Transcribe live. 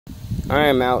I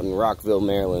am out in Rockville,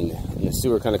 Maryland, and the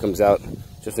sewer kind of comes out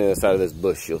just on the other side of this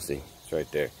bush. You'll see it's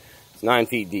right there. It's 9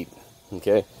 feet deep.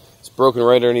 Okay, it's broken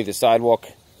right underneath the sidewalk.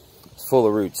 It's full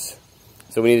of roots,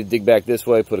 so we need to dig back this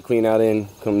way, put a clean out in,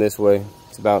 come this way.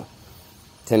 It's about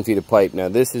 10 feet of pipe. Now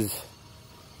this has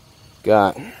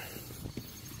got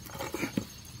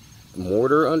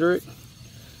mortar under it.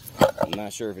 I'm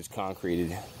not sure if it's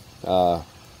concreted.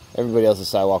 Everybody else's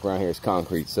sidewalk around here is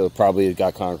concrete, so probably it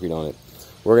got concrete on it.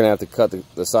 We're gonna have to cut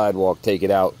the sidewalk, take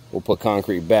it out. We'll put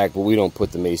concrete back, but we don't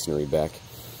put the masonry back.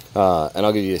 And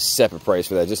I'll give you a separate price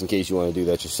for that, just in case you want to do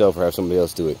that yourself or have somebody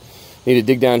else do it. You need to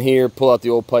dig down here, pull out the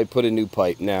old pipe, put in new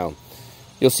pipe. Now,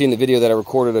 you'll see in the video that I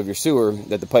recorded of your sewer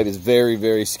that the pipe is very,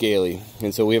 very scaly,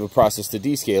 and so we have a process to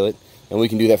descale it, and we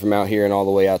can do that from out here and all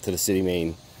the way out to the city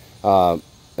main. And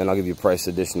I'll give you a price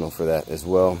additional for that as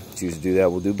well. Choose to do that,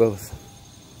 we'll do both.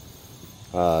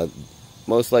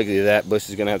 Most likely that bush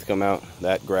is going to have to come out,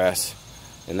 that grass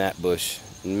and that bush,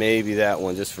 and maybe that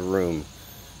one just for room.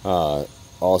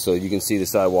 Also, you can see the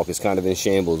sidewalk is kind of in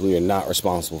shambles. We are not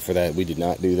responsible for that. We did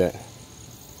not do that.